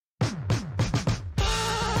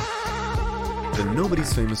the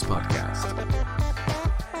Nobody's Famous podcast.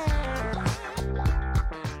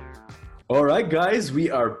 All right, guys, we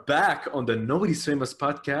are back on the Nobody's Famous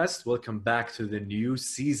podcast. Welcome back to the new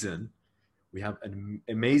season. We have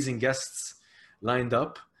amazing guests lined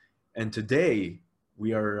up. And today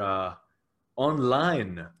we are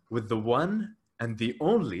online with the one and the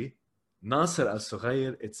only Nasser Al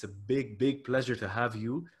Sughayr. It's a big pleasure to have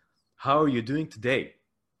you. How are you doing today?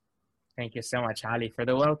 Thank you so much, Ali, for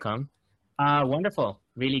the welcome. Wonderful.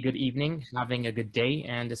 Really good evening, having a good day,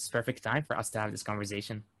 and it's perfect time for us to have this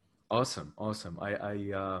conversation. Awesome.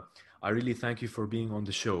 I really thank you for being on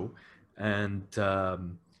the show. And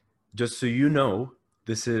just so you know,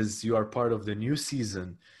 you are part of the new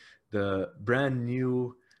season, the brand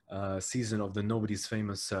new season of the Nobody's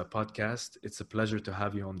Famous podcast. It's a pleasure to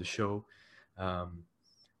have you on the show.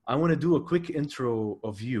 I want to do a quick intro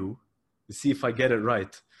of you to see if I get it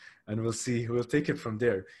right, and we'll take it from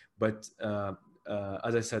there. But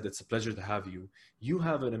as I said, it's a pleasure to have you. You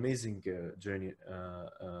have an amazing journey,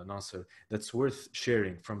 Nasser, that's worth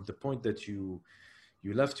sharing, from the point that you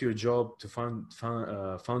left your job to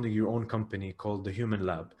founding your own company called The Human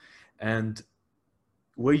Lab, and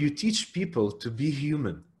where you teach people to be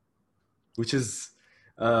human, which is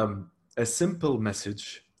a simple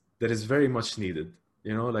message that is very much needed.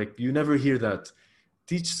 You know, like you never hear that.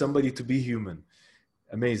 Teach somebody to be human.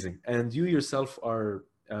 Amazing. And you yourself are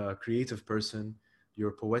a creative person.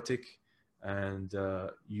 You're poetic, and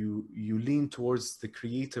you lean towards the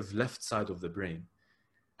creative left side of the brain.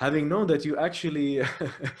 Having known that you actually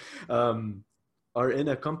are in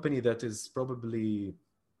a company that is probably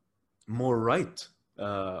more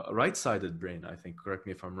right-sided brain, I think, correct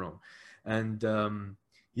me if I'm wrong. And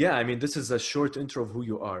yeah, I mean, this is a short intro of who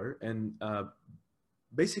you are. And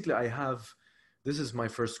basically this is my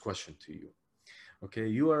first question to you. Okay,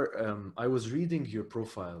 you are, I was reading your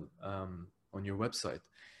profile on your website,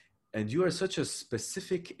 and you are such a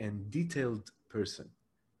specific and detailed person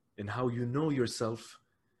in how you know yourself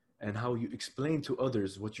and how you explain to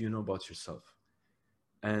others what you know about yourself.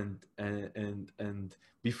 And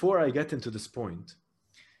before I get into this point,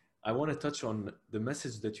 I want to touch on the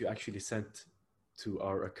message that you actually sent to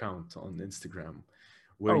our account on Instagram,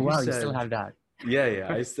 where you said, you still have that.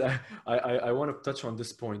 Yeah. I want to touch on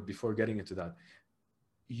this point before getting into that.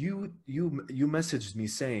 You messaged me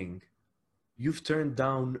saying you've turned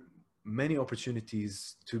down many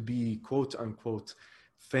opportunities to be quote unquote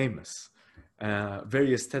famous,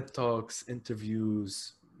 various TED Talks,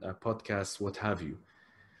 interviews, podcasts, what have you.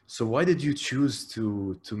 So why did you choose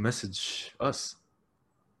to message us?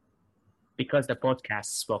 Because the podcast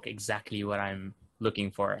spoke exactly what I'm looking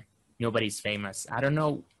for. Nobody's famous. I don't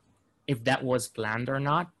know if that was planned or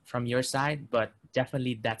not from your side, but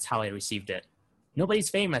definitely that's how I received it. Nobody's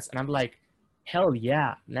famous. And I'm like, hell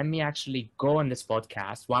yeah, let me actually go on this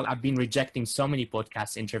podcast while I've been rejecting so many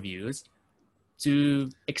podcast interviews to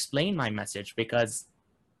explain my message, because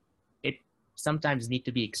it sometimes need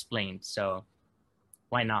to be explained. So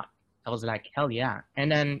why not? I was like, hell yeah.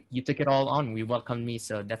 And then you took it all on. We welcomed me.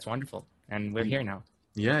 So that's wonderful. And we're here now.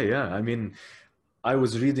 Yeah. I mean, I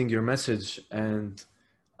was reading your message and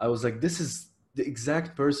I was like, this is the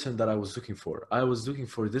exact person that I was looking for. I was looking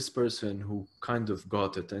for this person who kind of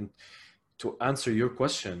got it. And to answer your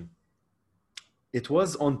question, it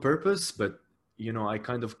was on purpose, but you know, I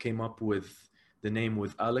kind of came up with the name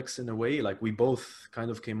with Alex in a way. Like we both kind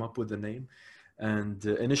of came up with the name. And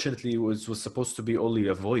initially it was supposed to be only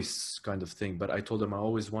a voice kind of thing, but I told him I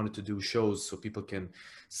always wanted to do shows so people can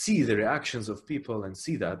see the reactions of people and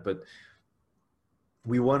see that. But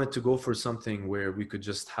we wanted to go for something where we could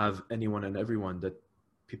just have anyone and everyone, that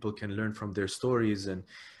people can learn from their stories, and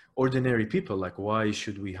ordinary people. Like, why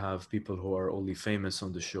should we have people who are only famous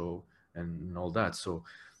on the show and all that? So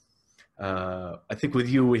I think with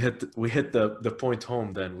you, we hit the point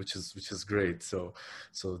home then, which is great. So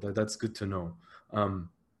that's good to know.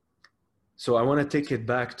 So I want to take it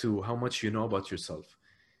back to how much you know about yourself.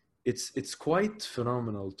 It's quite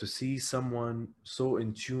phenomenal to see someone so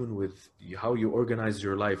in tune with how you organize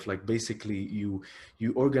your life. Like basically you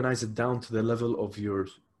organize it down to the level of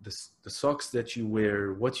the socks that you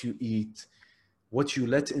wear, what you eat, what you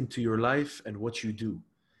let into your life, and what you do.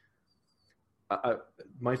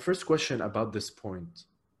 My first question about this point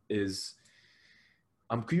is,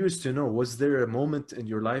 I'm curious to know, was there a moment in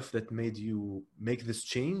your life that made you make this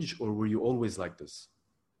change, or were you always like this?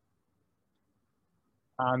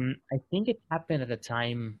 I think it happened at a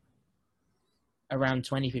time around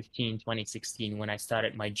 2015, 2016, when I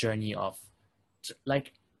started my journey of,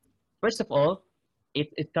 like, first of all,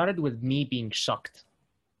 it started with me being shocked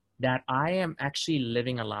that I am actually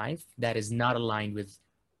living a life that is not aligned with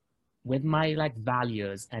with my like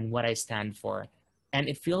values and what I stand for. And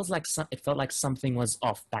it felt like something was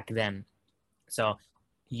off back then. So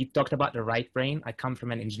you talked about the right brain. I come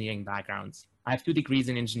from an engineering background. I have 2 degrees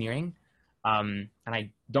in engineering, and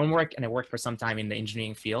I don't work, and I worked for some time in the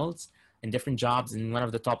engineering fields in different jobs in one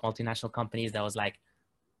of the top multinational companies. That was like,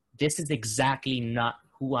 this is exactly not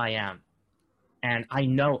who I am. And I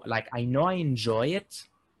know, I enjoy it,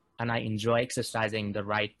 and I enjoy exercising the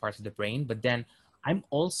right parts of the brain, but then I'm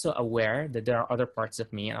also aware that there are other parts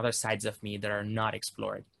of me and other sides of me that are not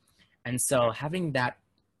explored. And so having that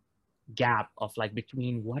gap of like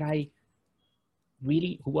between who I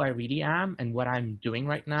really am and what I'm doing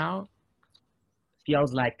right now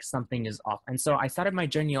feels like something is off. And so I started my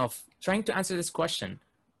journey of trying to answer this question: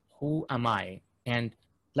 who am I? And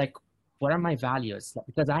like, what are my values?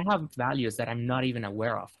 Because I have values that I'm not even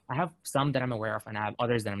aware of. I have some that I'm aware of, and I have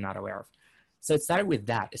others that I'm not aware of. So it started with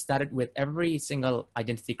that. It started with every single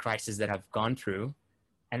identity crisis that I've gone through.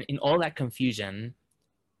 And in all that confusion,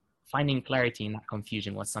 finding clarity in that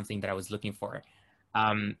confusion was something that I was looking for.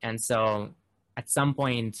 And so at some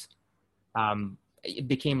point, it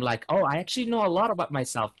became like, oh, I actually know a lot about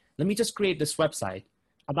myself. Let me just create this website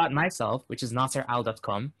about myself, which is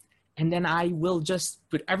nasseral.com. And then I will just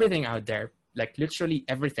put everything out there, like literally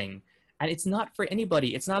everything. And it's not for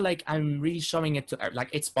anybody. It's not like I'm really showing it to, like,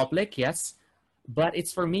 it's public, yes, but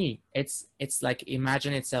it's for me. It's like,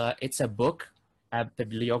 imagine it's a book, a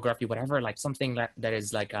bibliography, whatever, like something that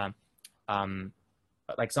is um,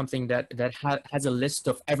 like something that has a list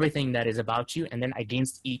of everything that is about you, and then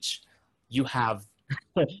against each you have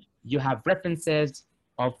you have references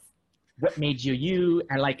of what made you you,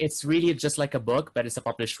 and like it's really just like a book, but it's a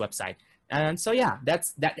published website. And so yeah,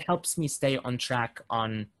 that helps me stay on track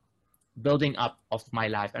on building up of my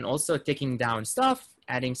life, and also taking down stuff,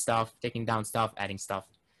 adding stuff, taking down stuff, adding stuff.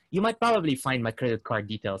 You might probably find my credit card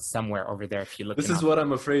details somewhere over there if you look This them is up. what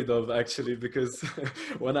I'm afraid of, actually, because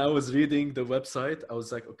when I was reading the website, I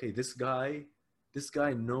was like, okay, this guy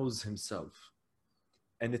knows himself.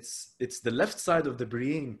 And it's the left side of the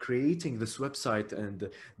brain creating this website, and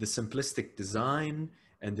the simplistic design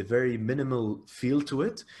and the very minimal feel to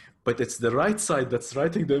it. But it's the right side that's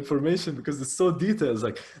writing the information, because it's so detailed. It's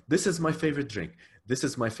like, this is my favorite drink. This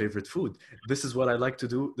is my favorite food. This is what I like to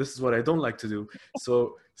do. This is what I don't like to do.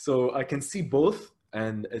 So I can see both,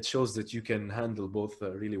 and it shows that you can handle both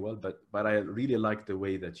really well. But I really like the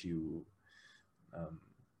way that you, um,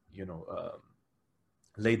 you know,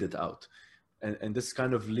 laid it out. And this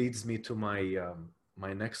kind of leads me to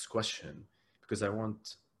my next question, because I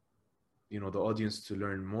want the audience to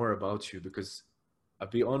learn more about you, because I'll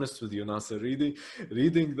be honest with you, Nasser,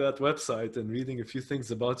 reading that website and reading a few things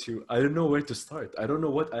about you, I don't know where to start. I don't know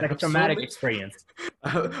what I Like a have. traumatic experience.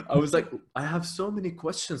 I was like, I have so many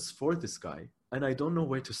questions for this guy, and I don't know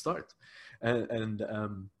where to start. And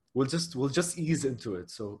we'll just ease into it.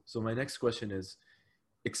 So my next question is,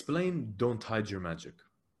 explain "Don't Hide Your Magic."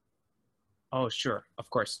 Oh, sure, of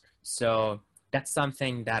course. So that's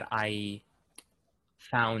something that I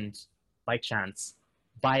found by chance,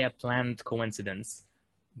 by a planned coincidence,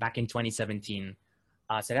 back in 2017.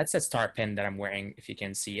 So that's a star pin that I'm wearing, if you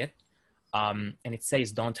can see it. And it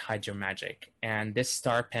says, "Don't hide your magic." And this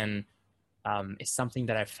star pin is something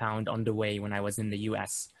that I found on the way when I was in the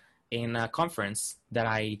US in a conference that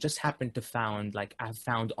I just happened to I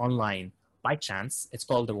found online by chance. It's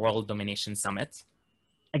called the World Domination Summit.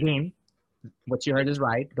 Again, what you heard is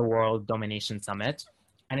right, the World Domination Summit.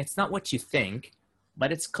 And it's not what you think,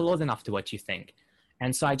 but it's close enough to what you think.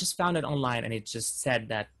 And so I just found it online, and it just said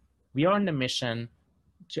that we are on the mission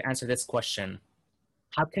to answer this question: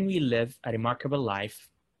 how can we live a remarkable life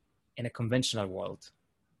in a conventional world?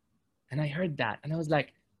 And I heard that, and I was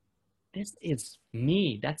like, this is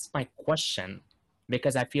me. That's my question,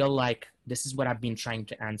 because I feel like this is what I've been trying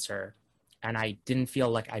to answer, and I didn't feel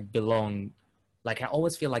like I belong. Like, I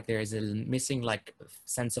always feel like there is a missing like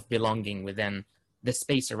sense of belonging within the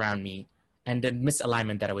space around me, and the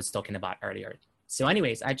misalignment that I was talking about earlier. So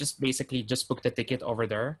anyways, I just basically just booked a ticket over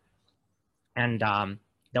there, and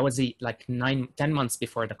that was like 10 months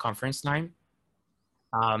before the conference time.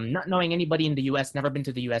 Not knowing anybody in the US, never been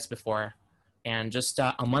to the US before, and just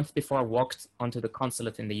a month before I walked onto the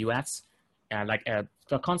consulate in the US,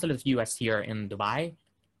 the consulate of US here in Dubai,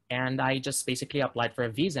 and I just basically applied for a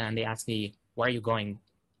visa, and they asked me, "Where are you going?"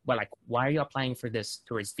 Well, like, why are you applying for this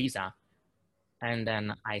tourist visa? And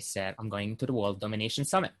then I said, "I'm going to the World Domination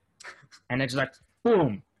Summit." And it's like,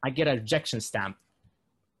 boom, I get a rejection stamp,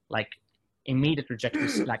 like immediate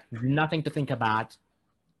rejection, like nothing to think about.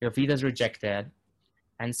 Your visa is rejected.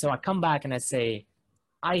 And so I come back and I say,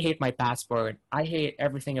 I hate my passport. I hate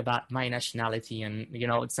everything about my nationality. And, you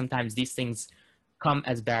know, sometimes these things come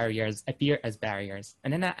as barriers, appear as barriers.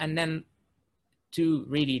 And then two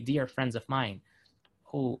really dear friends of mine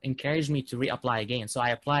who encouraged me to reapply again. So I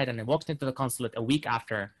applied and I walked into the consulate a week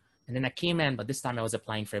after. And then I came in, but this time I was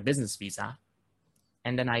applying for a business visa.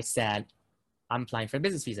 And then I said, I'm applying for a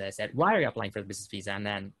business visa. I said, why are you applying for a business visa? And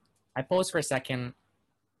then I paused for a second.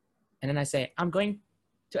 And then I say, I'm going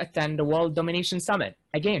to attend the World Domination Summit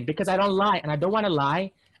again, because I don't lie and I don't want to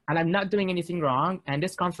lie and I'm not doing anything wrong. And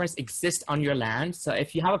this conference exists on your land. So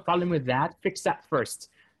if you have a problem with that, fix that first.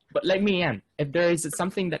 But let me in. If there is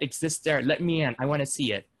something that exists there, let me in. I want to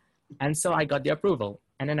see it. And so I got the approval.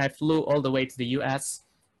 And then I flew all the way to the US.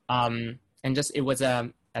 And just, it was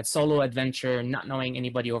a solo adventure, not knowing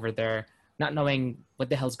anybody over there, not knowing what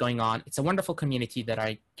the hell's going on. It's a wonderful community that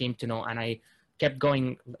I came to know, and I kept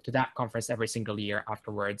going to that conference every single year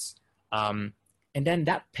afterwards. And then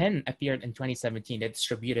that pen appeared in 2017. They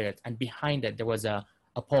distributed it, and behind it there was a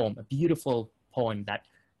poem, a beautiful poem that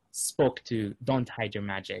spoke to "Don't hide your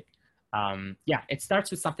magic." Yeah, it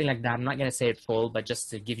starts with something like that. I'm not gonna say it full, but just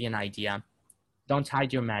to give you an idea. Don't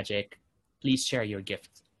hide your magic. Please share your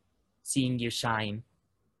gift. Seeing you shine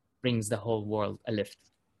brings the whole world a lift.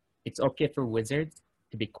 It's okay for wizards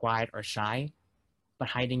to be quiet or shy, but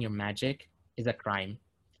hiding your magic is a crime.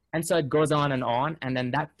 And so it goes on. And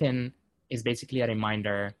then that pin is basically a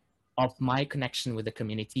reminder of my connection with the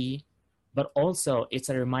community, but also it's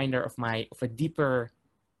a reminder of a deeper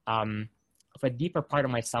part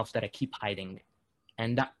of myself that I keep hiding.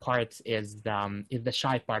 And that part is the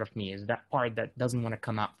shy part of me, is that part that doesn't want to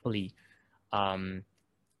come out fully.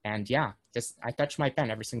 And yeah, just I touch my pen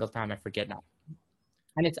every single time. I forget that.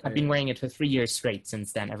 And I've been wearing it for 3 years straight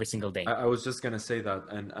since then, every single day. I was just gonna say that,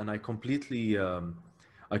 and I completely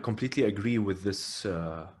agree with this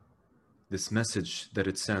this message that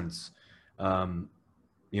it sends. Many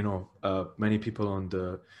people on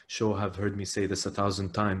the show have heard me say this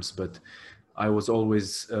 1,000 times, but I was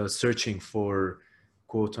always searching for,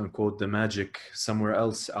 quote unquote, the magic somewhere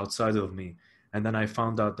else outside of me. And then I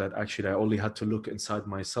found out that actually I only had to look inside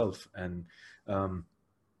myself. And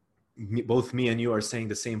both me and you are saying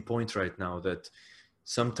the same point right now, that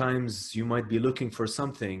sometimes you might be looking for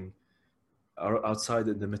something outside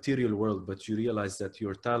in the material world, but you realize that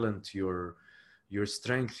your talent, your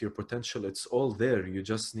strength, your potential, it's all there. You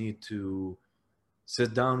just need to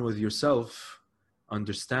sit down with yourself,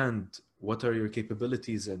 understand what are your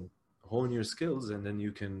capabilities, and hone your skills, and then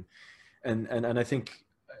you can. And I think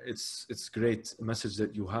it's great message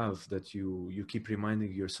that you have, that you keep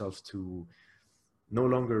reminding yourself to no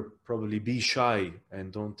longer probably be shy,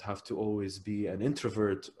 and don't have to always be an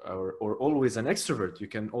introvert or always an extrovert. You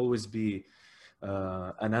can always be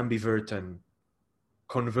an ambivert and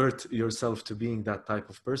convert yourself to being that type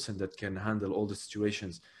of person that can handle all the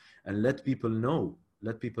situations, and let people know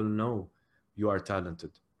you are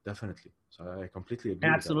talented. Definitely. So I completely agree.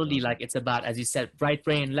 Absolutely. With that, like it's about, as you said, right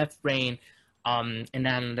brain, left brain, and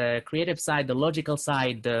then the creative side, the logical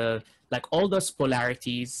side, like all those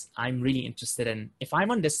polarities I'm really interested in. If I'm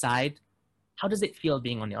on this side, how does it feel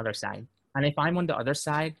being on the other side? And if I'm on the other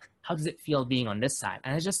side, how does it feel being on this side?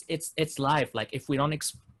 And it's life. Like if we don't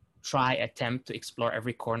attempt to explore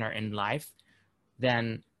every corner in life,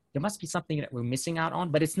 then there must be something that we're missing out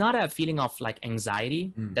on. But it's not a feeling of like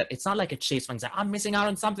anxiety, that it's not like a chase for anxiety. I'm missing out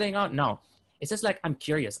on something. Oh, no, it's just like, I'm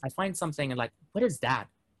curious. I find something and like, what is that?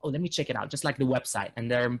 Oh, let me check it out. Just like the website. And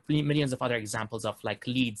there are millions of other examples of like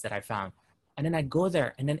leads that I found. And then I go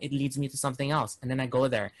there and then it leads me to something else. And then I go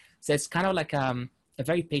there. So it's kind of like a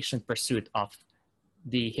very patient pursuit of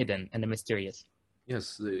the hidden and the mysterious.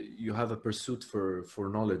 Yes, you have a pursuit for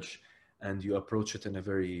knowledge, and you approach it in a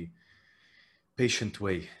very patient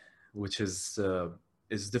way, which is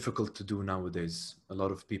difficult to do nowadays. A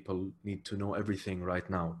lot of people need to know everything right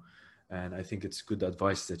now. And I think it's good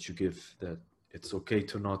advice that you give, that it's okay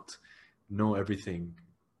to not know everything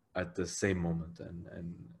at the same moment,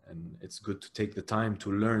 and it's good to take the time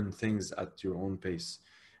to learn things at your own pace,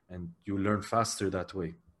 and you learn faster that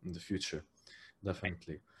way in the future.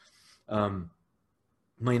 Definitely.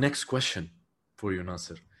 My next question for you,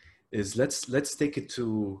 Nasser, is let's take it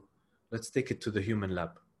to the human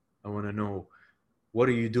lab. I want to know, what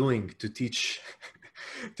are you doing to teach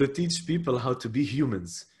to teach people how to be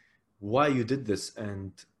humans? Why you did this?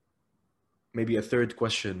 And maybe a third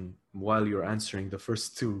question while you're answering the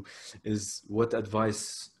first two is, what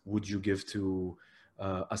advice would you give to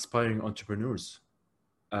aspiring entrepreneurs,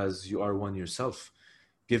 as you are one yourself,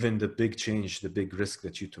 given the big change, the big risk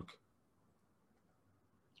that you took?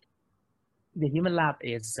 The Human Lab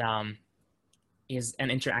is an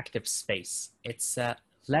interactive space. It's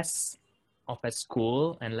less of a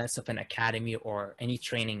school and less of an academy or any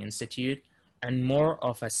training institute, and more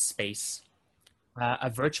of a space, a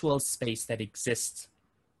virtual space that exists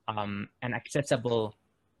and accessible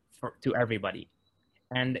to everybody.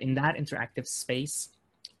 And in that interactive space,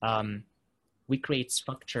 um, we create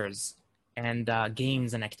structures and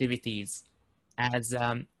games and activities as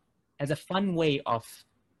as a fun way of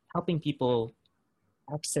helping people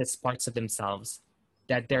access parts of themselves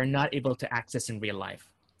that they're not able to access in real life.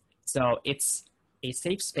 So it's a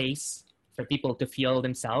safe space for people to feel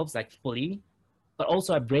themselves like fully, but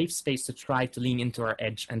also a brave space to try to lean into our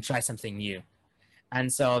edge and try something new.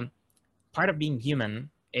 And so part of being human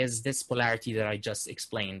is this polarity that I just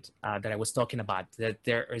explained, that I was talking about, that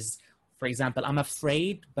there is, for example, I'm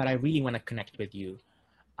afraid, but I really want to connect with you.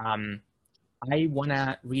 Um, I want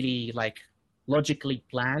to really like logically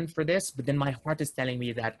plan for this, but then my heart is telling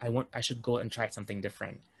me that I should go and try something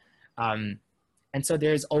different. Um, and so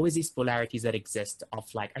there's always these polarities that exist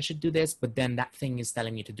of like, I should do this, but then that thing is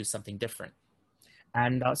telling me to do something different.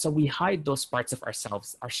 And so we hide those parts of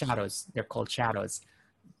ourselves, our shadows, they're called shadows.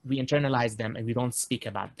 We internalize them and we don't speak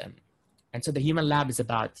about them. And so the human lab is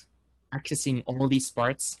about accessing all these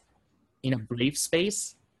parts in a brave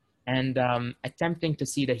space and attempting to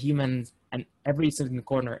see the humans and every single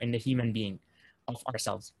corner in the human being of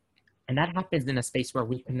ourselves. And that happens in a space where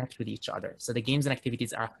we connect with each other. So the games and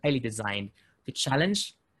activities are highly designed to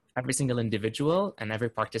challenge every single individual and every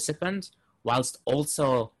participant, whilst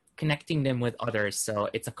also connecting them with others. So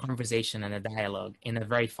it's a conversation and a dialogue in a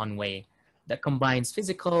very fun way that combines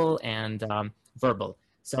physical and verbal.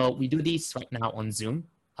 So we do these right now on Zoom,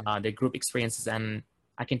 the group experiences, and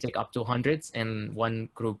I can take up to hundreds in one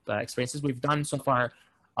group experiences. We've done so far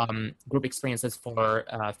group experiences for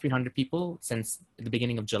 300 people since the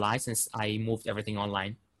beginning of July, since I moved everything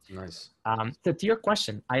online. Nice. So to your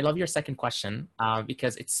question, I love your second question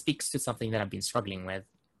because it speaks to something that I've been struggling with.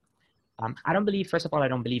 I don't believe, first of all, I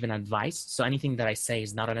don't believe in advice. So anything that I say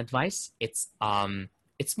is not an advice. It's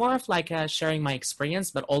more of like sharing my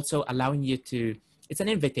experience, but also allowing you to, it's an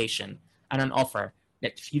invitation and an offer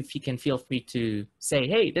that you can feel free to say,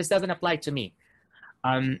 hey, this doesn't apply to me.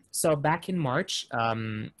 So back in March,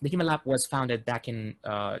 the Human Lab was founded back in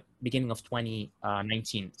beginning of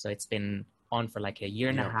 2019. So it's been on for like a year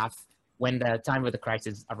and a half when the time of the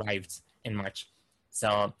crisis arrived in March.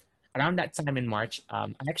 So around that time in March, I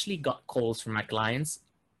actually got calls from my clients.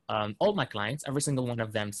 All my clients, every single one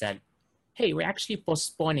of them said, hey, we're actually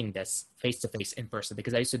postponing this face-to-face in person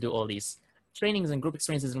because I used to do all these trainings and group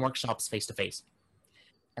experiences and workshops face-to-face.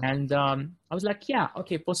 And I was like, yeah,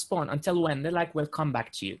 okay, postpone. Until when? They're like, we'll come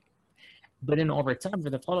back to you. But then over time, for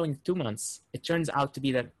the following 2 months, it turns out to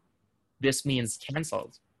be that this means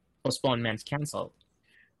canceled. Postpone meant canceled.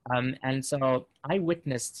 And so I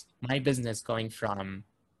witnessed my business going from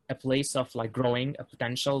a place of like growing, a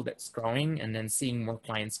potential that's growing, and then seeing more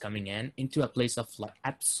clients coming in, into a place of like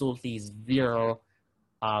absolutely zero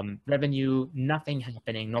revenue, nothing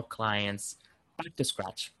happening, no clients, back to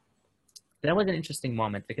scratch. That was an interesting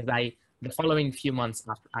moment because the following few months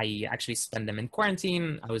after I actually spent them in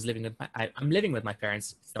quarantine, I was living with I'm living with my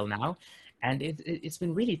parents still now. And it's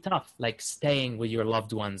been really tough, like staying with your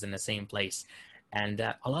loved ones in the same place. And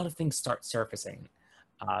a lot of things start surfacing.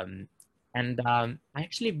 I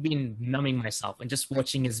actually been numbing myself and just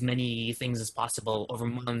watching as many things as possible over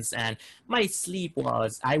months. And my sleep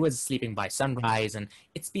I was sleeping by sunrise. And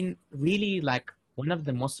it's been really like one of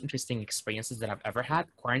the most interesting experiences that I've ever had,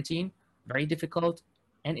 quarantine. Very difficult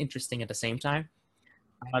and interesting at the same time.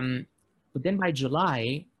 But then by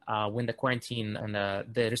July, when the quarantine and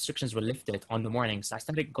the restrictions were lifted on the mornings, I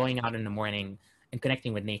started going out in the morning and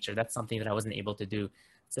connecting with nature. That's something that I wasn't able to do.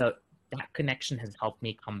 So that connection has helped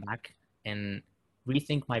me come back and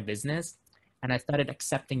rethink my business. And I started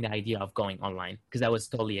accepting the idea of going online because I was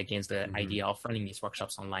totally against the idea of running these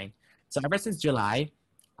workshops online. So ever since July,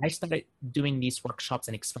 I started doing these workshops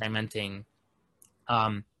and experimenting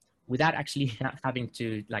without actually having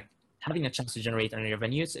a chance to generate any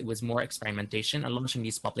revenues. It was more experimentation and launching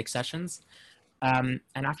these public sessions. And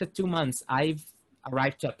after 2 months, I've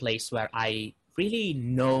arrived to a place where I really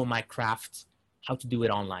know my craft, how to do it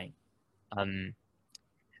online.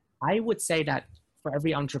 I would say that for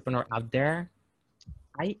every entrepreneur out there,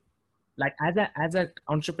 as an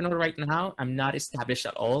entrepreneur right now, I'm not established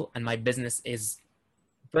at all, and my business is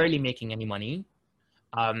barely making any money.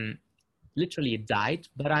 Literally it died,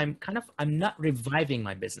 but I'm not reviving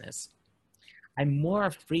my business. I'm more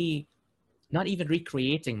free, not even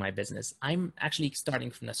recreating my business. I'm actually starting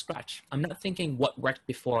from the scratch. I'm not thinking what worked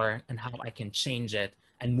before and how I can change it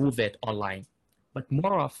and move it online, but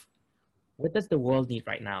more of what does the world need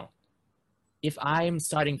right now? if I'm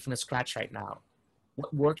starting from scratch right now,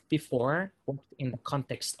 what worked before worked in the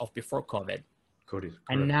context of before COVID. Correct.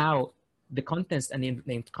 And now the context and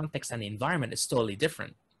the context and the environment is totally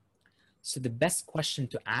different. So the best question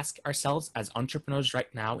to ask ourselves as entrepreneurs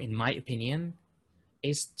right now, in my opinion,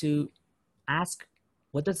 is to ask,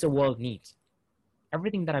 what does the world need?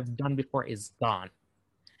 Everything that I've done before is gone.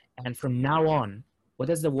 And from now on, what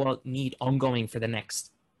does the world need ongoing for the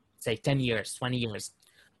next, say, 10 years, 20 years?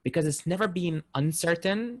 Because it's never been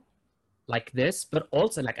uncertain like this, but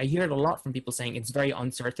also like I hear it a lot from people saying it's very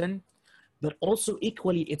uncertain, but also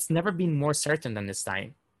equally, it's never been more certain than this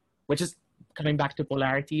time, which is coming back to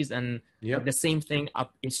polarities. And the same thing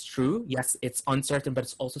up is true. Yes, it's uncertain, but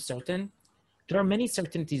it's also certain. There are many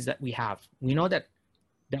certainties that we have. We know that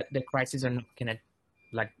the crises are not going to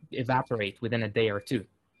like evaporate within a day or two.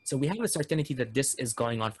 So we have a certainty that this is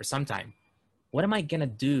going on for some time. What am I going to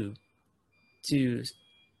do to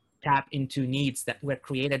tap into needs that were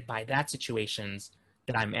created by that situations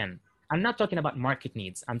that I'm in? I'm not talking about market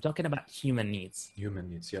needs. I'm talking about human needs. Human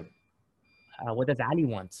needs, yeah. What does Ali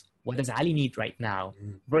want? What does Ali need right now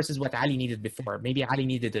versus what Ali needed before? Maybe Ali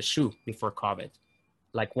needed a shoe before COVID,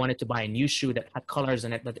 like wanted to buy a new shoe that had colors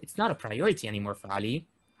in it, but it's not a priority anymore for Ali.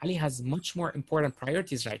 Ali has much more important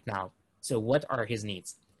priorities right now. So what are his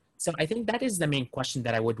needs? So I think that is the main question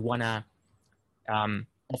that I would want to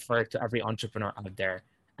offer to every entrepreneur out there.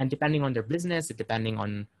 And depending on their business, depending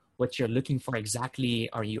on what you're looking for exactly,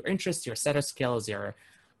 or your interests, your set of skills, your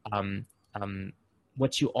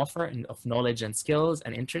what you offer of knowledge and skills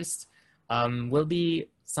and interests will be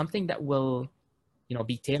something that will,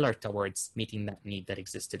 be tailored towards meeting that need that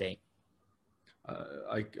exists today.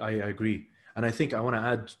 I agree. And I think I want to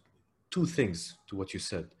add two things to what you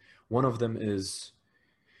said. One of them is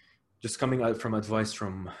just coming out from advice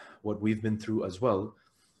from what we've been through as well,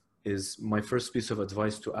 is my first piece of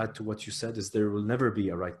advice to add to what you said is there will never be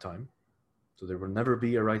a right time. So there will never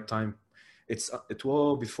be a right time.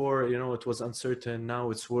 Before, it was uncertain.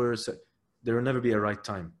 Now it's worse. There will never be a right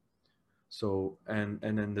time. So, and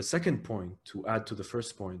then the second point to add to the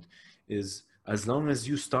first point is as long as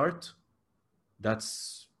you start,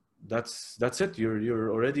 that's it.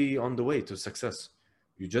 You're already on the way to success.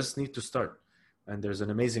 You just need to start. And there's an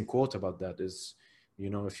amazing quote about that is,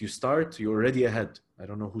 if you start, you're already ahead. I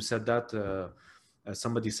don't know who said that.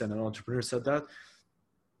 Somebody said, an entrepreneur said that.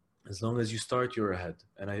 As long as you start, you're ahead.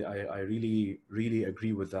 And I really, really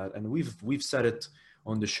agree with that. And we've said it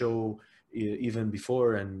on the show even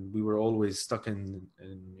before, and we were always stuck in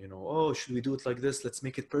oh, should we do it like this? Let's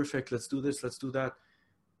make it perfect. Let's do this. Let's do that.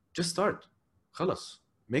 Just start. Khalas.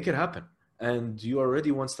 Make it happen. And you are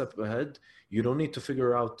already one step ahead. You don't need to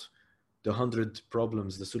figure out the 100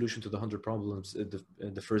 problems, the solution to the 100 problems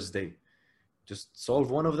in the first day. Just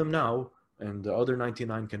solve one of them now, and the other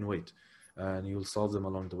 99 can wait, and you'll solve them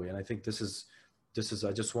along the way. And I think this is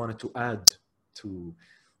I just wanted to add to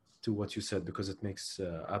what you said because it makes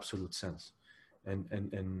absolute sense.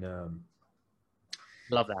 And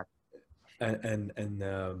love that. And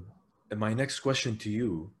my next question to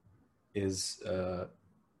you is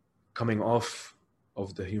coming off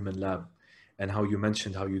of the Human Lab and how you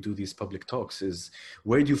mentioned how you do these public talks, is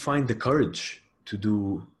where do you find the courage to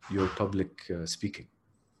do your public speaking?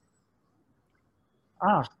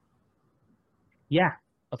 Yeah,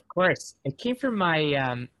 of course. It came from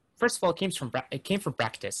my, first of all, it came from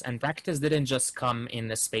practice, and practice didn't just come in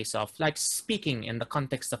the space of like speaking in the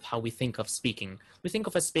context of how we think of speaking. We think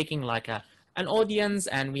of speaking like an audience,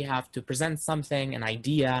 and we have to present something, an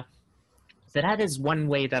idea. So that is one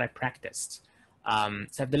way that I practiced.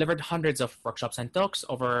 So I've delivered hundreds of workshops and talks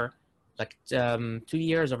over 2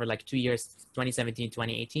 years, 2017,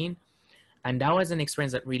 2018. And that was an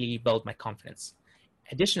experience that really built my confidence.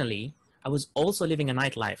 Additionally, I was also living a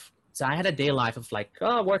nightlife. So I had a day life of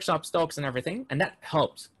workshops, talks, and everything, and that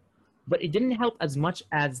helped. But it didn't help as much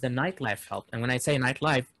as the nightlife helped. And when I say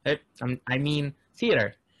nightlife, I mean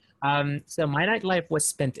theater. So my nightlife was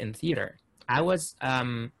spent in theater. I was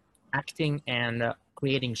acting and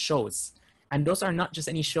creating shows. And those are not just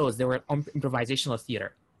any shows, they were improvisational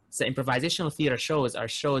theater. So improvisational theater shows are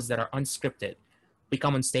shows that are unscripted. We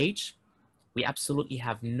come on stage, we absolutely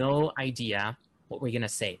have no idea what we're gonna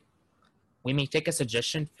say. We may take a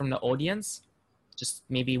suggestion from the audience, just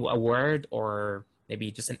maybe a word or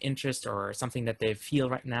maybe just an interest or something that they feel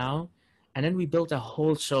right now. And then we built a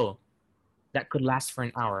whole show that could last for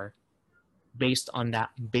an hour based on that,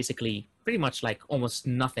 basically pretty much like almost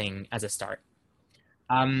nothing as a start.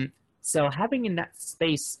 So having in that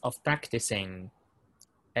space of practicing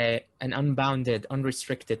an unbounded,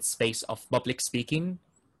 unrestricted space of public speaking,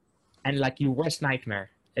 and like your worst nightmare,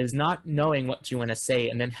 is not knowing what you want to say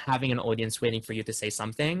and then having an audience waiting for you to say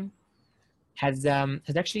something has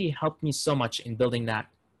actually helped me so much in building that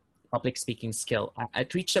public speaking skill. I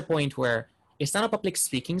reached a point where it's not a public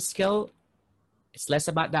speaking skill. It's less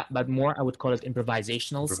about that, but more I would call it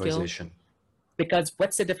improvisational skill. Because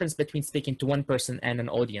what's the difference between speaking to one person and an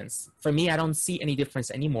audience? For me, I don't see any difference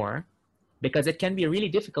anymore, because it can be really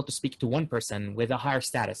difficult to speak to one person with a higher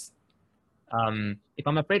status. If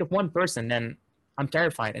I'm afraid of one person, then I'm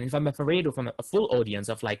terrified. And if I'm afraid of a full audience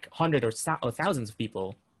of like hundreds or thousands of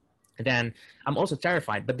people, then I'm also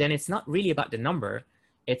terrified. But then it's not really about the number.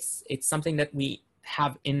 It's something that we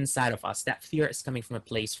have inside of us. That fear is coming from a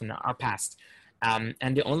place from our past.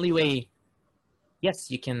 And the only way, yes,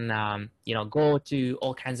 you can, go to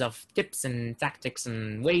all kinds of tips and tactics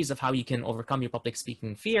and ways of how you can overcome your public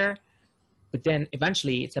speaking fear. But then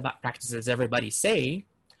eventually it's about practice, as everybody say.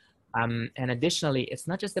 And additionally, it's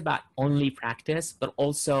not just about only practice, but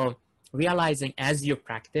also realizing as you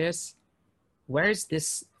practice, where's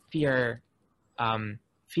this fear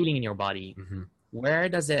feeling in your body? Mm-hmm. Where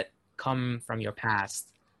does it come from your past?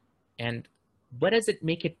 And what does it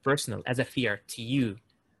make it personal as a fear to you?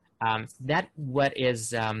 That what is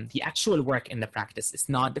the actual work in the practice. It's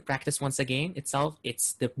not the practice once again itself.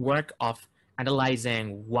 It's the work of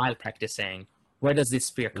analyzing while practicing. Where does this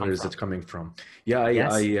fear come from? Where is it coming from? Yeah,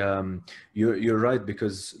 you're right,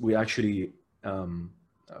 because we actually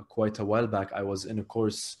quite a while back, I was in a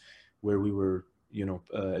course where we were,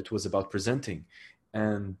 it was about presenting,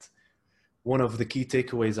 and one of the key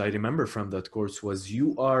takeaways I remember from that course was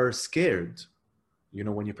you are scared.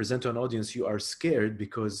 When you present to an audience, you are scared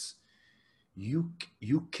because you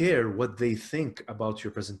care what they think about your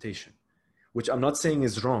presentation, which I'm not saying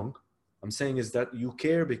is wrong. I'm saying is that you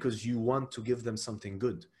care because you want to give them something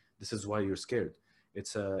good. This is why you're scared.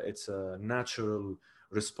 It's a natural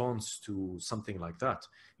response to something like that.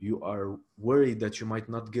 You are worried that you might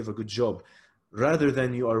not give a good job, rather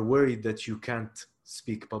than you are worried that you can't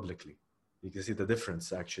speak publicly. You can see the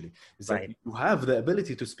difference actually. Is that you have the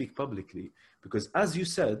ability to speak publicly, because as you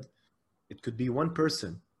said, it could be one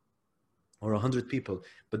person or 100 people,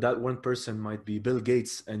 but that one person might be Bill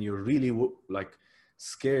Gates, and you're really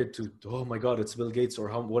scared to, oh my God, it's Bill Gates, or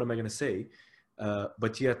what am I going to say?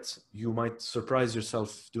 But yet you might surprise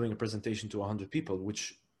yourself doing a presentation to 100 people,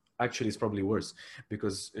 which actually is probably worse,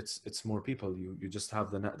 because it's more people. You just have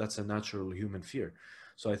that's a natural human fear.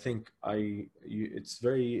 So I think it's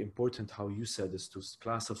very important how you said is to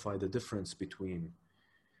classify the difference between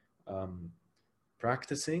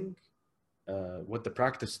practicing, what the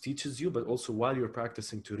practice teaches you, but also while you're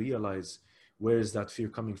practicing to realize where is that fear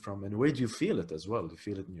coming from, and where do you feel it as well? Do you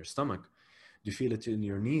feel it in your stomach? Do you feel it in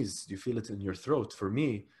your knees? Do you feel it in your throat? For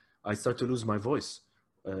me, I start to lose my voice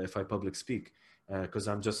if I public speak, because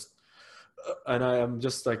I'm just I'm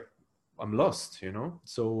lost,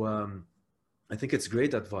 So I think it's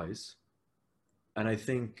great advice. And I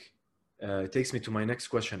think it takes me to my next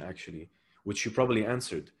question, actually, which you probably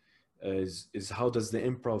answered, is how does the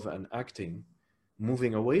improv and acting,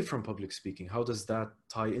 moving away from public speaking, how does that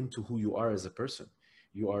tie into who you are as a person?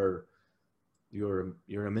 You're a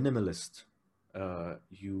minimalist.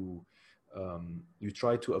 You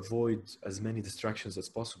try to avoid as many distractions as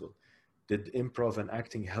possible. Did improv and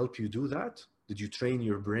acting help you do that? Did you train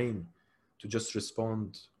your brain to just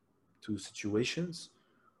respond to situations?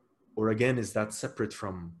 Or again, is that separate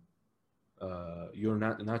from your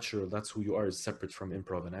natural, that's who you are, is separate from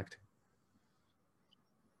improv and acting?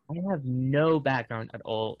 I have no background at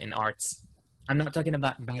all in arts. I'm not talking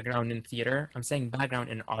about background in theater. I'm saying background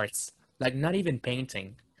in arts, like not even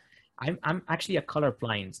painting. I'm actually a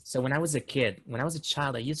colorblind. So when I was a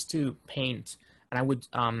child, I used to paint, and I would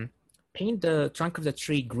paint the trunk of the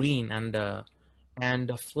tree green, and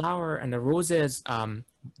the flower and the roses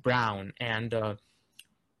brown, and the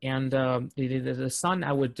sun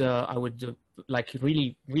I would like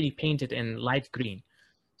really paint it in light green.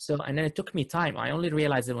 So, and then it took me time. I only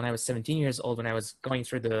realized it when I was 17 years old, when I was going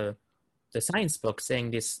through the science book, saying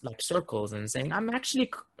this like circles and saying, I'm actually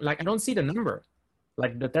like, I don't see the number,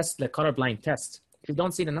 like the colorblind test. If you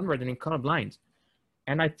don't see the number, then you're colorblind.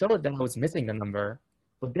 And I thought that I was missing the number,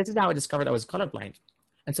 but this is how I discovered I was colorblind.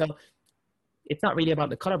 And so it's not really about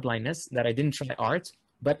the colorblindness that I didn't try art,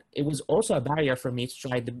 but it was also a barrier for me to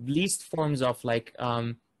try the least forms of like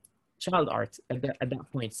child art at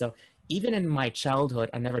that point. So even in my childhood,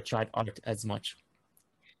 I never tried art as much.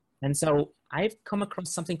 And so I've come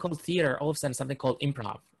across something called theater, all of a sudden something called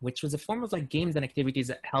improv, which was a form of like games and activities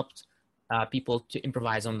that helped people to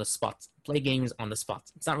improvise on the spot, play games on the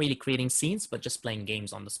spot. It's not really creating scenes, but just playing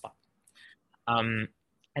games on the spot.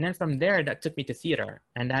 And then from there, that took me to theater.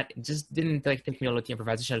 And that just didn't like take me only to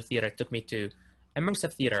improvisational theater. It took me to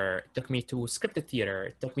immersive theater, it took me to scripted theater,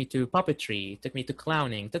 it took me to puppetry, it took me to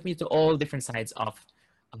clowning, it took me to all different sides of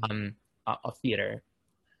theater.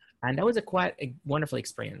 And that was quite a wonderful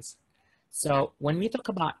experience. So when we talk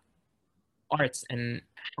about arts and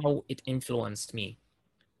how it influenced me,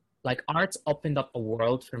 like arts opened up a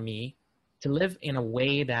world for me to live in a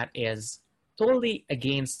way that is totally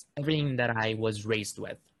against everything that I was raised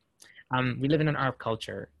with. We live in an Arab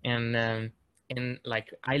culture, and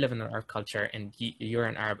like I live in an Arab culture, and you're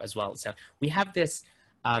an Arab as well. So we have these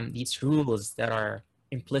rules that are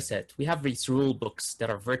implicit. We have these rule books that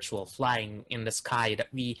are virtual, flying in the sky, that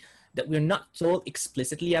we're not told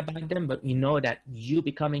explicitly about them, but we know that you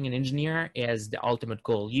becoming an engineer is the ultimate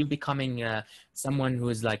goal. You becoming someone who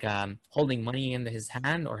is like holding money in his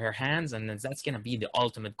hand or her hands, and that's gonna be the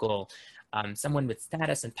ultimate goal. Someone with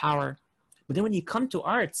status and power. But then when you come to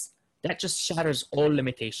arts, that just shatters all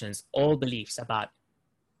limitations, all beliefs about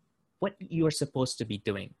what you're supposed to be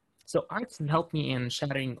doing. So arts helped me in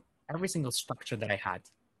shattering every single structure that I had,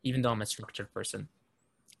 even though I'm a structured person.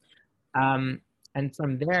 And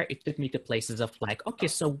from there, it took me to places of like, okay,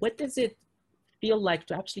 so what does it feel like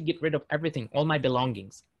to actually get rid of everything, all my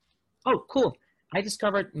belongings? Oh, cool. I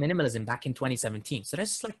discovered minimalism back in 2017. So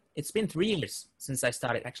that's like, it's been 3 years since I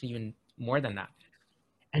started, actually even more than that.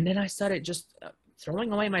 And then I started just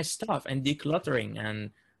throwing away my stuff and decluttering,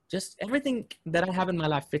 and just everything that I have in my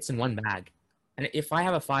life fits in one bag. And if I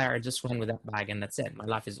have a fire, I just run with that bag and that's it. My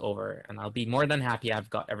life is over and I'll be more than happy I've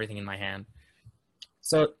got everything in my hand.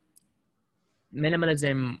 So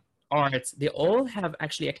minimalism, arts, they all have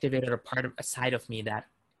actually activated a side of me that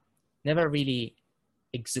never really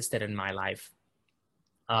existed in my life.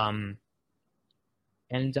 I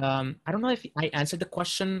don't know if I answered the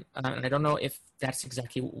question, and I don't know if that's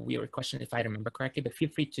exactly your question, if I remember correctly, but feel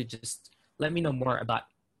free to just let me know more about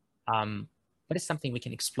what is something we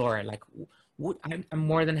can explore. Like, I'm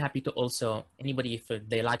more than happy to also, anybody, if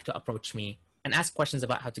they like to approach me and ask questions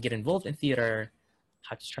about how to get involved in theater,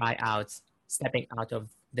 how to try out, stepping out of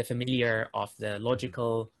the familiar, of the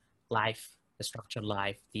logical life, the structured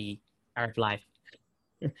life, the Arab life.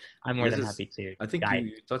 I'm more than happy to I think guide.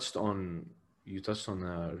 you touched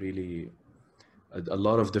on really a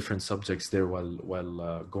lot of different subjects there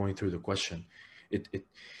while going through the question. It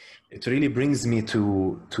really brings me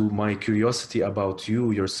to my curiosity about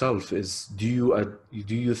you yourself. Is do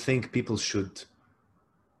you think people should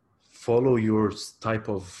follow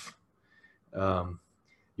um,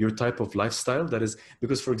 your type of lifestyle? That is,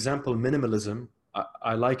 because for example, minimalism,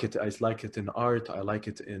 I like it. I like it in art. I like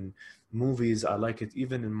it in movies. I like it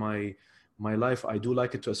even in my life. I do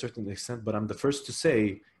like it to a certain extent, but I'm the first to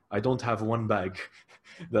say I don't have one bag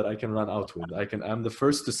that I can run out with. I'm the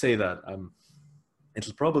first to say that.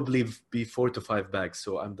 It'll probably be 4 to 5 bags.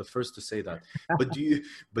 So I'm the first to say that. But do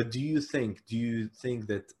you think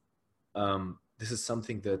that this is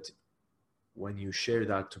something that when you share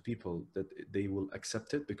that to people that they will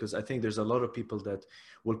accept it? Because I think there's a lot of people that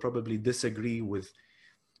will probably disagree with,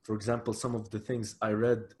 for example, some of the things I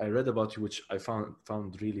read about you, which I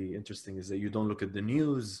found really interesting, is that you don't look at the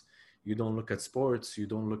news, you don't look at sports, you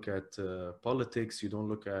don't look at politics, you don't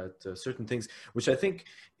look at certain things, which I think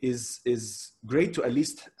is great to at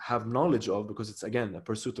least have knowledge of, because it's, again, a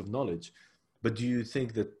pursuit of knowledge. But do you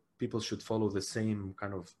think that people should follow the same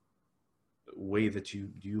kind of way that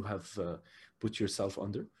you have put yourself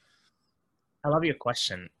under? I love your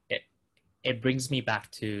question. It brings me back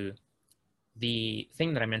to the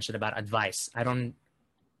thing that I mentioned about advice. I don't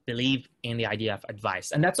believe in the idea of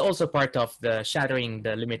advice. And that's also part of the shattering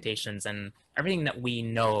the limitations and everything that we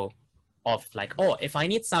know of, like, oh, if I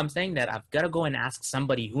need something, that I've got to go and ask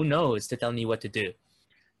somebody who knows to tell me what to do.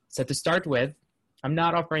 So to start with, I'm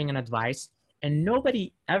not offering an advice, and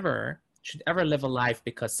nobody should ever live a life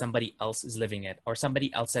because somebody else is living it, or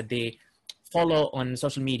somebody else that they follow on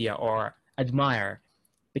social media or admire,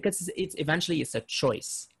 because it's eventually it's a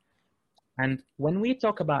choice. And when we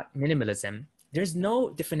talk about minimalism, there's no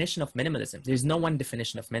definition of minimalism. There's no one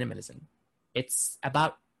definition of minimalism. It's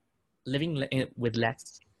about living with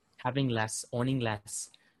less, having less, owning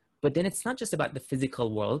less. But then it's not just about the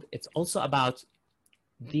physical world. It's also about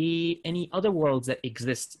any other worlds that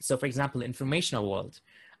exist. So for example, the informational world,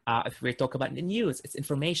 if we talk about the news, it's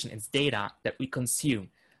information, it's data that we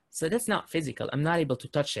consume. So that's not physical. I'm not able to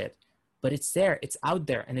touch it, but it's there, it's out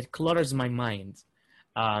there, and it clutters my mind.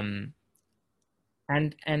 And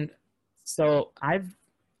so I've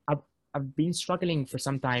been struggling for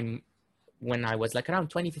some time. When I was like around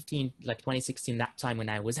 2015, like 2016, that time when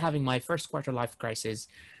I was having my first quarter life crisis,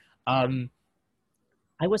 I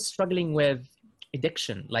was struggling with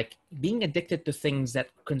addiction, like being addicted to things that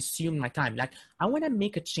consume my time. Like I want to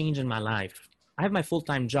make a change in my life. I have my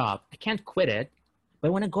full-time job. I can't quit it, but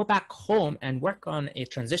I want to go back home and work on a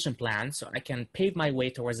transition plan so I can pave my way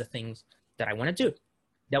towards the things that I want to do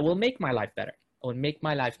that will make my life better, will make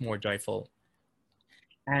my life more joyful.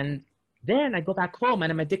 And then I go back home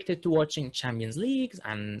and I'm addicted to watching Champions Leagues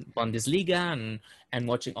and Bundesliga and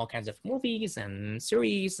watching all kinds of movies and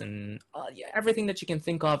series and everything that you can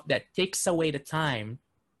think of that takes away the time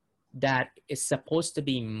that is supposed to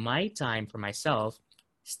be my time for myself.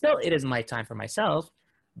 Still, it is my time for myself,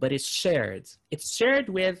 but it's shared. It's shared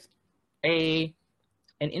with an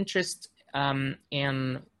interest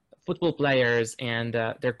in football players and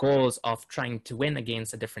their goals of trying to win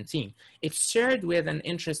against a different team. It's shared with an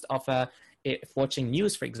interest of if watching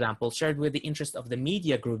news, for example, shared with the interest of the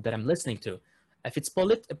media group that I'm listening to. If it's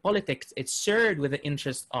politics, it's shared with the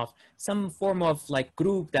interest of some form of like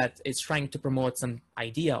group that is trying to promote some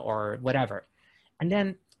idea or whatever. And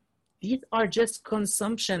then these are just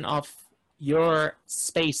consumption of your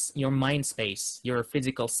space, your mind space, your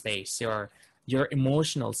physical space, your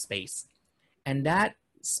emotional space. And that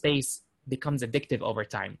space becomes addictive over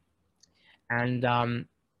time. And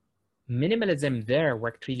minimalism there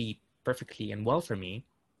worked really perfectly and well for me.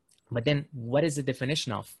 But then what is the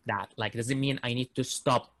definition of that? Like, does it mean I need to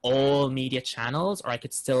stop all media channels or I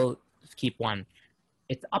could still keep one?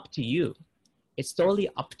 It's up to you. It's totally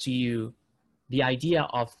up to you. The idea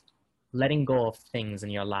of letting go of things in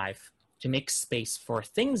your life to make space for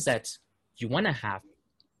things that you want to have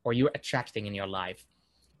or you're attracting in your life.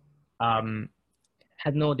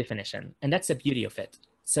 Had no definition. And that's the beauty of it.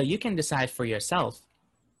 So you can decide for yourself,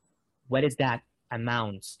 what is that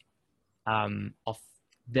amount of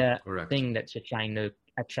the Correct. thing that you're trying to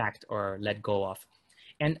attract or let go of.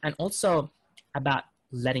 And also about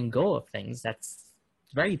letting go of things, that's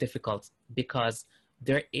very difficult because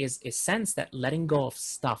there is a sense that letting go of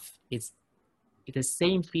stuff is the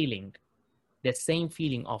same feeling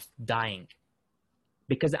of dying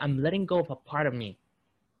because I'm letting go of a part of me.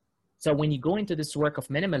 So when you go into this work of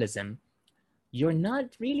minimalism, you're not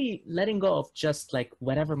really letting go of just like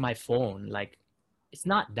whatever my phone, like it's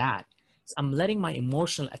not that. I'm letting my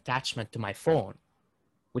emotional attachment to my phone,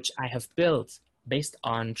 which I have built based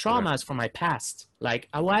on traumas from my past. Like,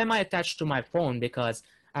 why am I attached to my phone? Because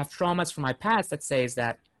I have traumas from my past that says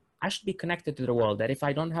that I should be connected to the world, that if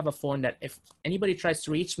I don't have a phone, that if anybody tries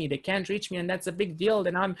to reach me, they can't reach me, and that's a big deal.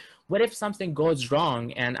 Then what if something goes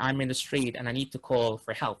wrong and I'm in the street and I need to call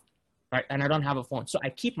for help, right? And I don't have a phone. So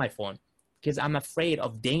I keep my phone because I'm afraid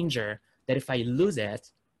of danger that if I lose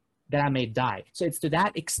it, that I may die. So it's to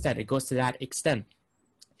that extent, it goes to that extent.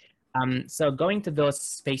 So going to those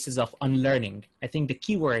spaces of unlearning, I think the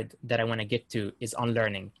key word that I want to get to is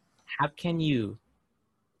unlearning. How can you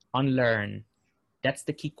unlearn? That's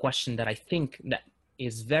the key question that I think that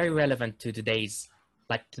is very relevant to today's,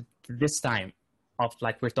 like to this time of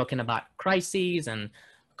like, we're talking about crises and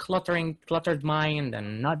cluttered mind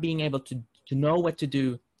and not being able to know what to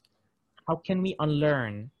do. How can we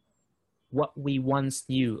unlearn what we once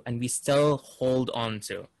knew and we still hold on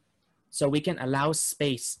to, so we can allow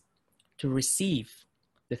space to receive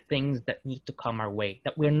the things that need to come our way,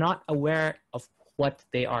 that we're not aware of what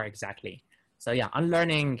they are exactly. So yeah,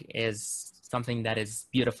 unlearning is something that is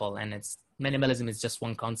beautiful, and minimalism is just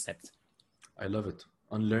one concept. I love it.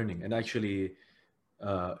 Unlearning. And actually,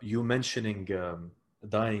 you mentioning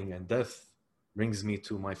dying and death brings me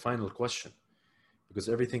to my final question, because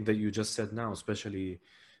everything that you just said now, especially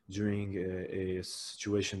during a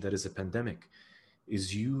situation that is a pandemic,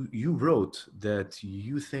 is you wrote that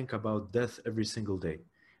you think about death every single day.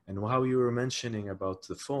 And how you were mentioning about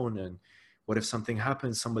the phone and what if something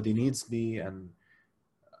happens, somebody needs me, and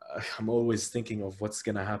I'm always thinking of what's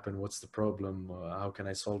going to happen, what's the problem, how can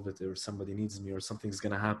I solve it, or somebody needs me, or something's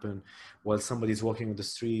going to happen while somebody's walking on the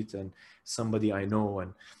street and somebody I know,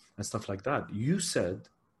 and stuff like that. You said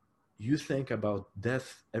you think about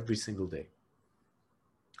death every single day.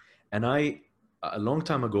 And a long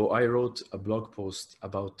time ago, I wrote a blog post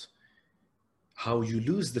about how you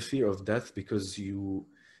lose the fear of death because you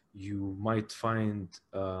might find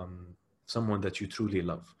someone that you truly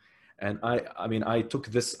love. And I mean, I took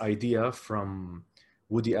this idea from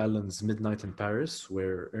Woody Allen's Midnight in Paris,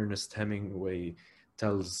 where Ernest Hemingway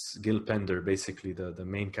tells Gil Pender, basically the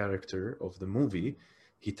main character of the movie,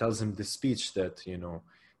 he tells him this speech that, you know,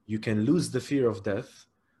 you can lose the fear of death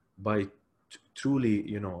by truly,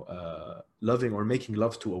 you know, loving or making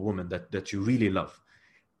love to a woman that you really love.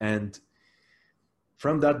 And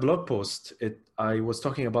from that blog post, I was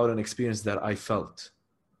talking about an experience that I felt.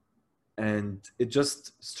 And it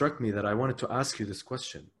just struck me that I wanted to ask you this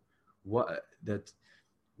question. Why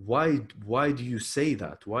do you say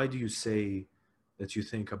that? Why do you say that you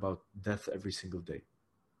think about death every single day?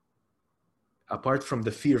 Apart from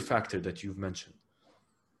the fear factor that you've mentioned.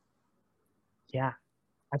 Yeah.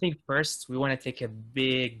 I think first we want to take a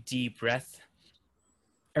big, deep breath.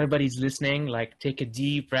 Everybody's listening, like take a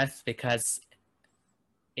deep breath, because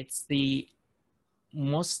it's the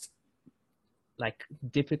most like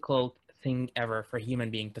difficult thing ever for a human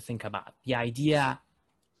being to think about. The idea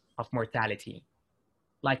of mortality,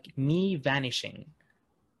 like me vanishing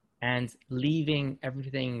and leaving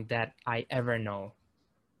everything that I ever know.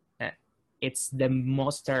 It's the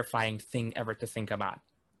most terrifying thing ever to think about.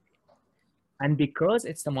 And because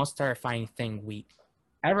it's the most terrifying thing we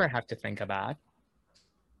ever have to think about,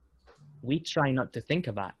 we try not to think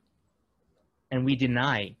about, and we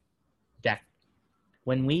deny death.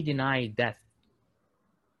 When we deny death,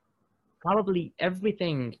 probably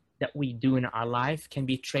everything that we do in our life can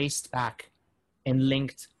be traced back and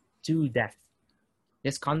linked to death.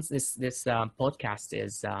 This podcast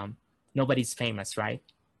is Nobody's Famous, right?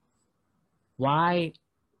 Why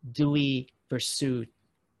do we pursue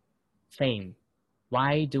fame?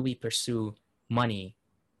 Why do we pursue money?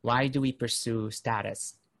 Why do we pursue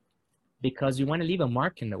status? Because we want to leave a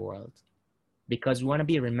mark in the world, because we want to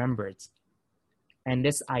be remembered. And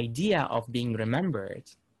this idea of being remembered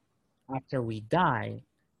after we die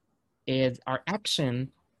is our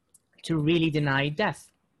action to really deny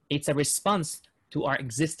death. It's a response to our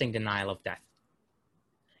existing denial of death.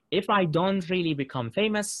 If I don't really become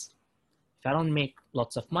famous, if I don't make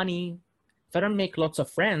lots of money, if I don't make lots of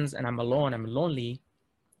friends and I'm alone, I'm lonely,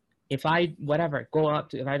 if I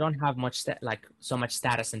if I don't have so much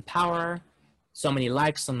status and power, so many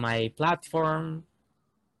likes on my platform,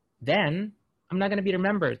 then I'm not going to be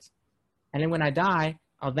remembered. And then when I die,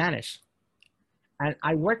 I'll vanish. And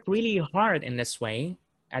I work really hard in this way.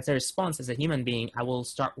 As a response, as a human being, I will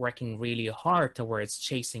start working really hard towards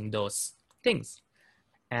chasing those things.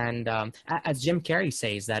 And as Jim Carrey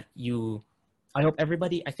says, that I hope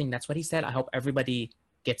everybody, I think that's what he said, I hope everybody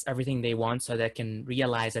gets everything they want so they can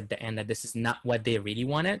realize at the end that this is not what they really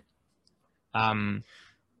wanted.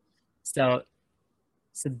 So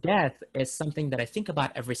death is something that I think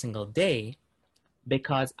about every single day,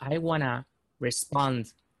 because I want to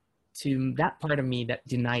respond to that part of me that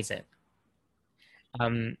denies it. I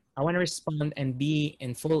want to respond and be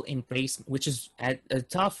in full embrace, which is a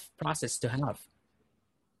tough process to have.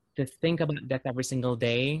 To think about death every single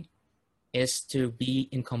day is to be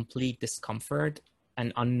in complete discomfort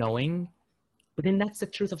and unknowing. But then that's the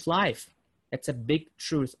truth of life. It's a big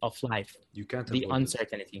truth of life. You can't the avoid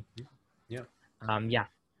uncertainty. It. Yeah. Yeah.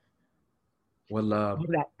 Well, I hope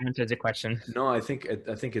that answers the question. No, I think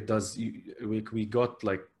it does. We got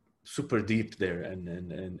like super deep there,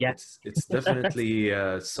 and Yeah. it's definitely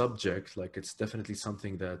a subject. Like it's definitely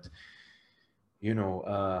something that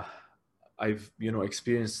I've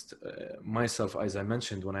experienced myself, as I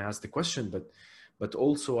mentioned when I asked the question, but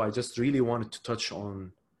also I just really wanted to touch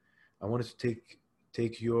on. I wanted to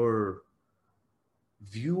take your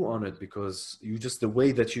view on it, because the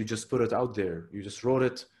way that you just put it out there, you just wrote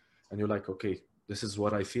it, and you're like, okay, this is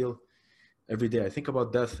what I feel every day. I think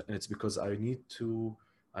about death, and it's because I need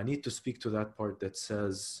to speak to that part that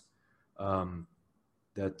says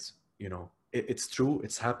that it's true,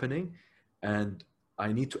 it's happening, and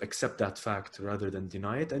I need to accept that fact rather than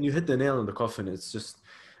deny it. And you hit the nail on the coffin. It's just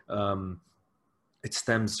it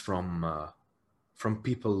stems from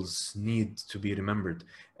people's need to be remembered,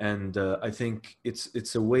 and I think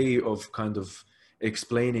it's a way of kind of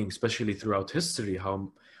explaining, especially throughout history,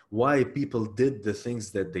 why people did the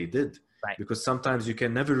things that they did. Right. Because sometimes you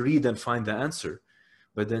can never read and find the answer,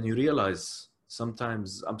 but then you realize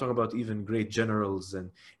sometimes, I'm talking about even great generals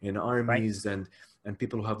and in armies, right, and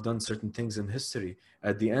people who have done certain things in history,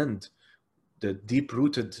 at the end, the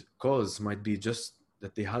deep-rooted cause might be just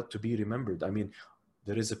that they had to be remembered. I mean,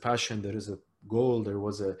 there is a passion, there is a goal, there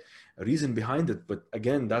was a reason behind it, but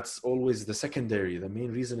again, that's always the secondary. The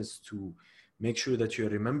main reason is to make sure that you're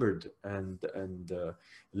remembered and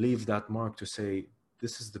leave that mark to say,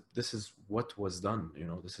 this is what was done.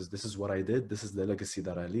 This is what I did. This is the legacy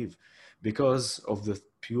that I leave, because of the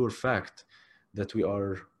pure fact that we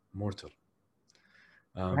are mortal.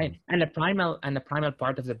 Right, and the primal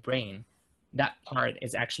part of the brain, that part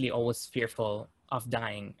is actually always fearful of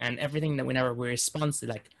dying, and everything that whenever we respond to,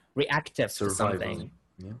 like reactive survival. To something,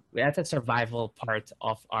 yeah, that's a survival part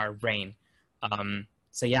of our brain.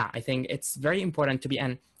 So yeah, I think it's very important to be,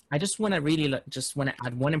 and I just want to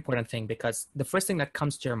add one important thing, because the first thing that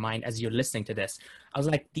comes to your mind as you're listening to this, I was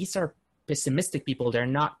like, these are pessimistic people.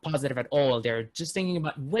 They're not positive at all. They're just thinking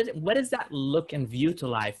about what is that look and view to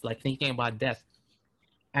life, like thinking about death.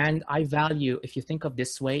 And I value, if you think of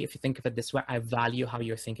this way, if you think of it this way, I value how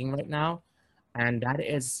you're thinking right now. And that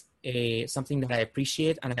is something that I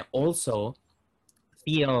appreciate. And I also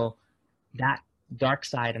feel that dark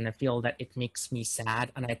side, and I feel that it makes me sad,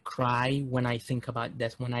 and I cry when I think about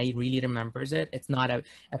death. When I really remembers it, it's not a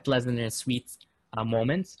pleasant and sweet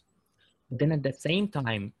moment. But then at the same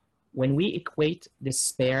time, when we equate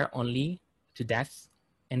despair only to death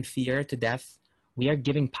and fear to death, we are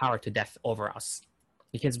giving power to death over us,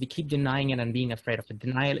 because we keep denying it and being afraid of it.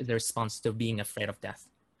 Denial is a response to being afraid of death.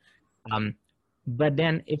 But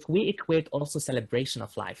then if we equate also celebration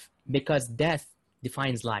of life, because death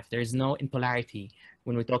defines life. There is no impolarity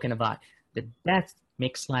when we're talking about the death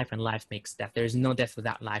makes life and life makes death. There is no death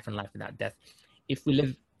without life and life without death. If we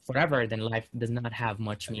live forever, then life does not have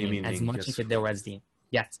much meaning, as much as if there was the,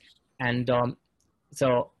 yes. And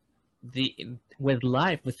so with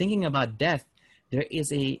life, with thinking about death, there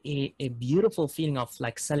is a beautiful feeling of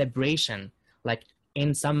like celebration, like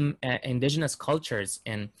in some indigenous cultures,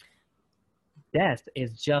 and death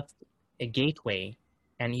is just a gateway,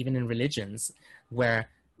 and even in religions, where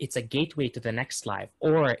it's a gateway to the next life,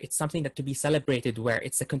 or it's something that to be celebrated, where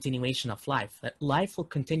it's a continuation of life, that life will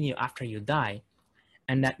continue after you die,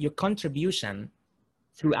 and that your contribution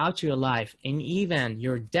throughout your life and even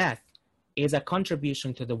your death is a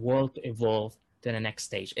contribution to the world to evolve to the next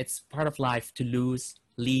stage. It's part of life to lose,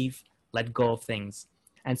 leave, let go of things.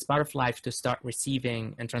 And it's part of life to start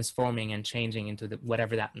receiving and transforming and changing into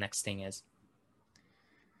whatever that next thing is.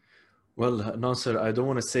 Well, Nasser, I don't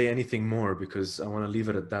want to say anything more because I want to leave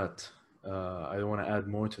it at that. I don't want to add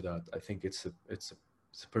more to that. I think it's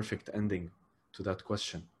a perfect ending to that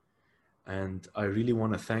question. And I really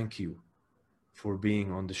want to thank you for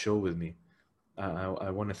being on the show with me. I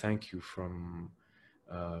want to thank you from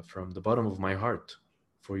the bottom of my heart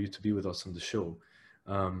for you to be with us on the show.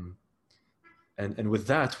 And with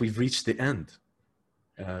that, we've reached the end.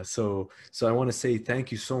 So I want to say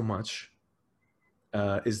thank you so much.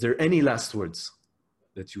 Is there any last words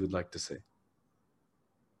that you would like to say?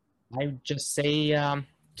 I would just say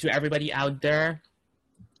to everybody out there,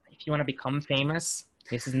 if you want to become famous,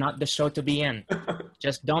 this is not the show to be in.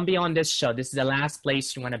 Just don't be on this show. This is the last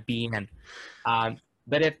place you want to be in.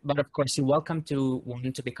 But of course, you're welcome to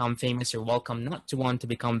want to become famous. You're welcome not to want to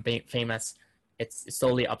become famous. It's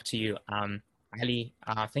solely up to you. Ali,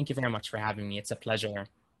 thank you very much for having me. It's a pleasure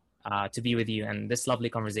to be with you, and this lovely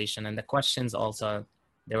conversation, and the questions also,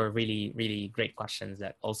 they were really, really great questions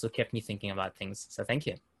that also kept me thinking about things. So thank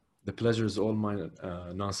you. The pleasure is all mine,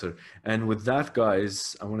 Nasser. And with that,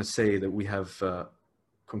 guys, I want to say that we have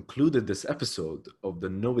concluded this episode of the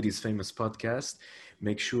Nobody's Famous podcast.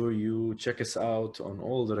 Make sure you check us out on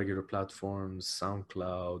all the regular platforms: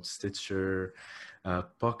 SoundCloud, Stitcher,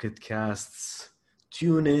 Pocket Casts,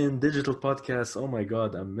 TuneIn, Digital Podcasts. Oh my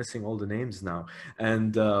God, I'm missing all the names now.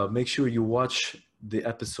 And make sure you watch the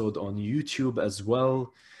episode on YouTube as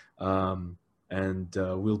well. And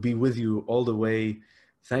we'll be with you all the way.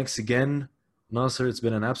 Thanks again, Nasser. It's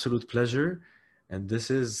been an absolute pleasure. And this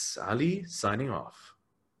is Ali signing off.